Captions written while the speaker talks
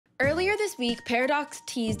this week, Paradox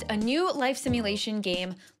teased a new life simulation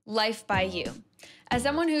game, Life by You. As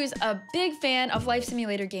someone who's a big fan of life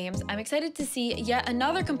simulator games, I'm excited to see yet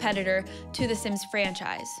another competitor to the Sims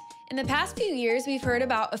franchise. In the past few years, we've heard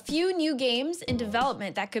about a few new games in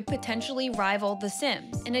development that could potentially rival The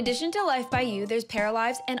Sims. In addition to Life by You, there's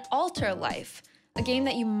Paralives and Alter Life, a game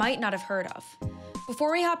that you might not have heard of.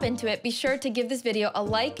 Before we hop into it, be sure to give this video a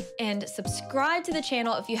like and subscribe to the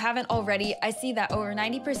channel if you haven't already. I see that over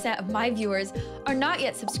 90% of my viewers are not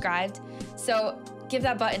yet subscribed, so give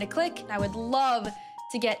that button a click. I would love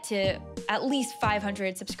to get to at least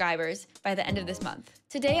 500 subscribers by the end of this month.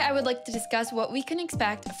 Today, I would like to discuss what we can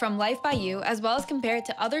expect from Life by You, as well as compare it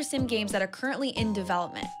to other sim games that are currently in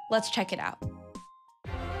development. Let's check it out.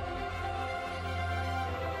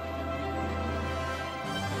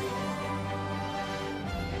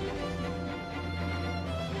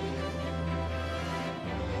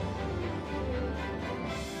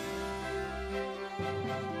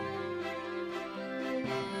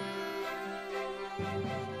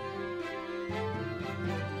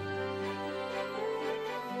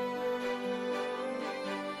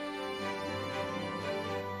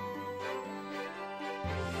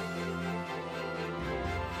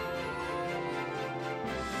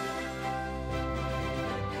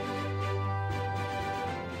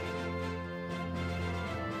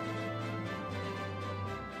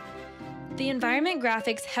 The environment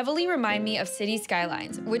graphics heavily remind me of City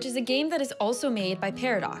Skylines, which is a game that is also made by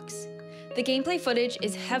Paradox. The gameplay footage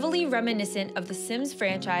is heavily reminiscent of the Sims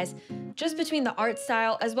franchise, just between the art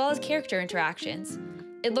style as well as character interactions.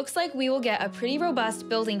 It looks like we will get a pretty robust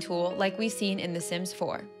building tool like we've seen in The Sims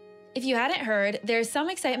 4. If you hadn't heard, there's some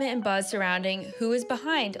excitement and buzz surrounding who is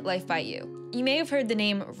behind Life by You. You may have heard the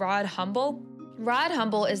name Rod Humble. Rod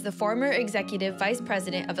Humble is the former executive vice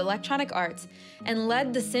president of Electronic Arts and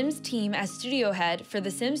led the Sims team as studio head for The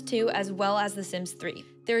Sims 2 as well as The Sims 3.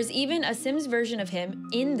 There is even a Sims version of him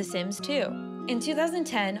in The Sims 2. In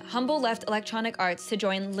 2010, Humble left Electronic Arts to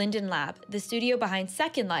join Linden Lab, the studio behind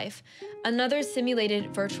Second Life, another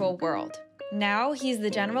simulated virtual world. Now, he's the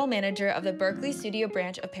general manager of the Berkeley studio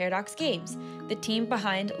branch of Paradox Games, the team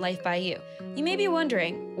behind Life by You. You may be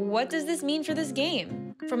wondering, what does this mean for this game?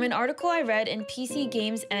 From an article I read in PC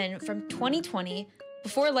Games N from 2020,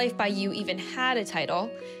 before Life by You even had a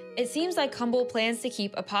title, it seems like Humble plans to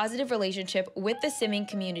keep a positive relationship with the simming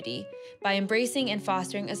community by embracing and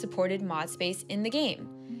fostering a supported mod space in the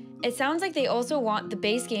game. It sounds like they also want the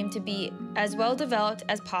base game to be as well developed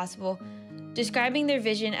as possible, describing their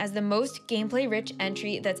vision as the most gameplay-rich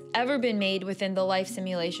entry that's ever been made within the life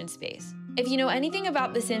simulation space. If you know anything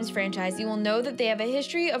about the Sims franchise, you will know that they have a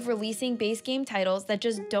history of releasing base game titles that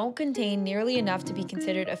just don't contain nearly enough to be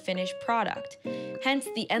considered a finished product, hence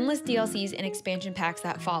the endless DLCs and expansion packs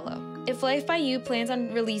that follow. If Life by You plans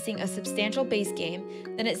on releasing a substantial base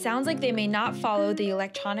game, then it sounds like they may not follow the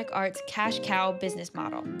Electronic Arts cash cow business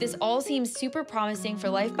model. This all seems super promising for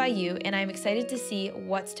Life by You, and I'm excited to see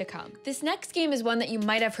what's to come. This next game is one that you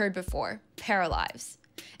might have heard before, Paralives.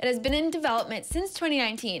 It has been in development since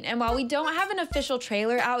 2019, and while we don't have an official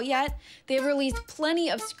trailer out yet, they've released plenty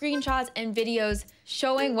of screenshots and videos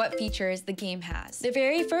showing what features the game has. The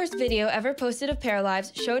very first video ever posted of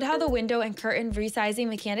Paralives showed how the window and curtain resizing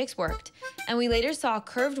mechanics worked, and we later saw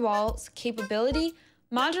curved walls capability,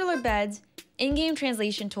 modular beds, in-game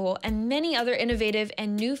translation tool, and many other innovative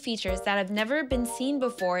and new features that have never been seen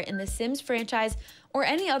before in the Sims franchise or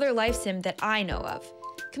any other life sim that I know of.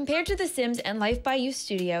 Compared to The Sims and Life by You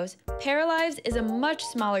Studios, Paralives is a much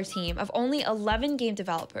smaller team of only 11 game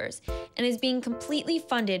developers and is being completely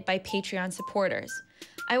funded by Patreon supporters.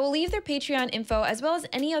 I will leave their Patreon info as well as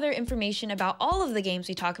any other information about all of the games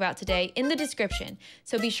we talk about today in the description,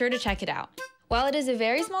 so be sure to check it out. While it is a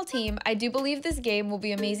very small team, I do believe this game will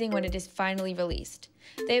be amazing when it is finally released.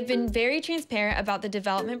 They have been very transparent about the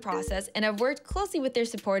development process and have worked closely with their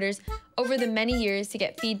supporters over the many years to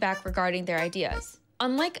get feedback regarding their ideas.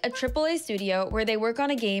 Unlike a AAA studio where they work on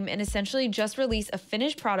a game and essentially just release a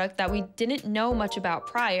finished product that we didn't know much about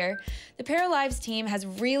prior, the Paralives team has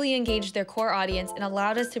really engaged their core audience and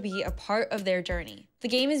allowed us to be a part of their journey. The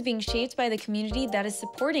game is being shaped by the community that is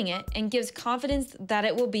supporting it and gives confidence that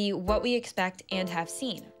it will be what we expect and have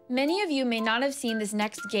seen. Many of you may not have seen this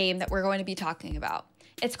next game that we're going to be talking about.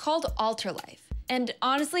 It's called Alter Life. And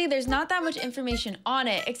honestly, there's not that much information on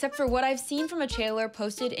it except for what I've seen from a trailer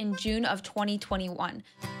posted in June of 2021.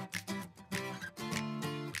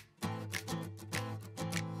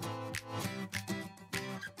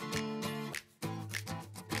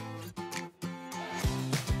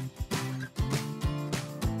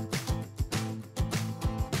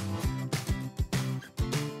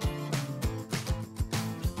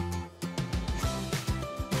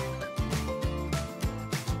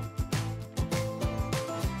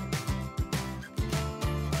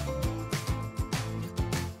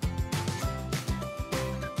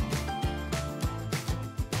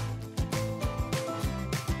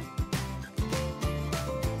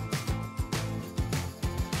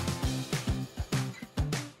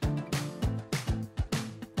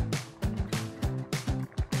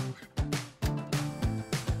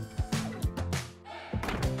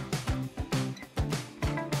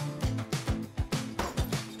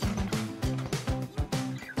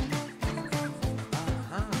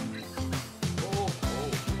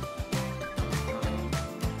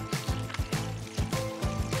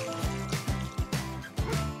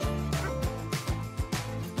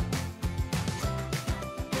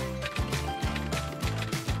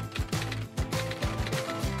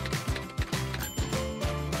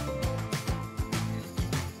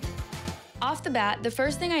 Off the bat, the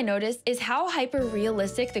first thing I noticed is how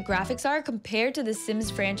hyper-realistic the graphics are compared to the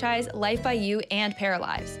Sims franchise, Life by You and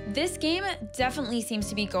Paralives. This game definitely seems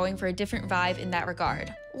to be going for a different vibe in that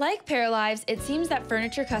regard. Like Paralives, it seems that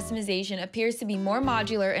furniture customization appears to be more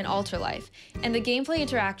modular in Alterlife, and the gameplay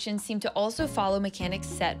interactions seem to also follow mechanics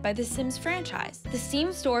set by the Sims franchise. The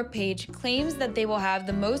Steam store page claims that they will have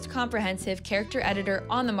the most comprehensive character editor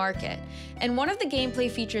on the market, and one of the gameplay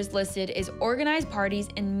features listed is organize parties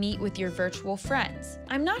and meet with your virtual friends.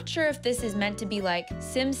 I'm not sure if this is meant to be like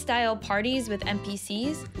Sims-style parties with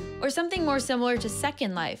NPCs, or something more similar to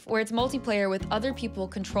Second Life, where it's multiplayer with other people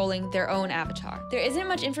controlling their own avatar. There isn't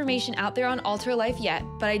much information out there on Alterlife yet,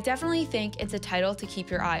 but I definitely think it's a title to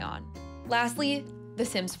keep your eye on. Lastly, The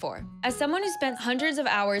Sims 4. As someone who spent hundreds of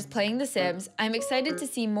hours playing The Sims, I'm excited to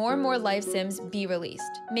see more and more live Sims be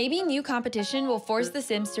released. Maybe new competition will force The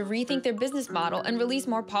Sims to rethink their business model and release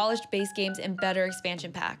more polished base games and better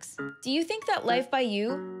expansion packs. Do you think that Life by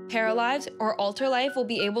You, Paralives, or Alterlife will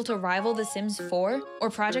be able to rival The Sims 4 or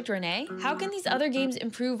Project Renee? How can these other games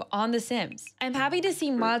improve on The Sims? I'm happy to see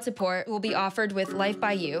mod support will be offered with Life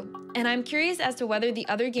by You, and I'm curious as to whether the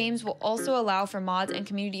other games will also allow for mods and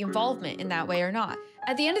community involvement in that way or not.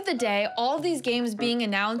 At the end of the day, all of these games being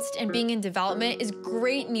announced and being in development is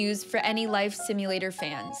great news for any life simulator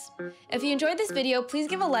fans. If you enjoyed this video, please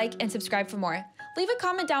give a like and subscribe for more. Leave a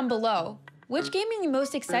comment down below. Which game are you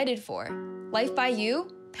most excited for? Life by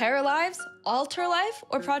You, Paralives, Alterlife,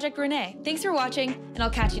 or Project Renee? Thanks for watching, and I'll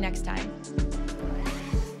catch you next time.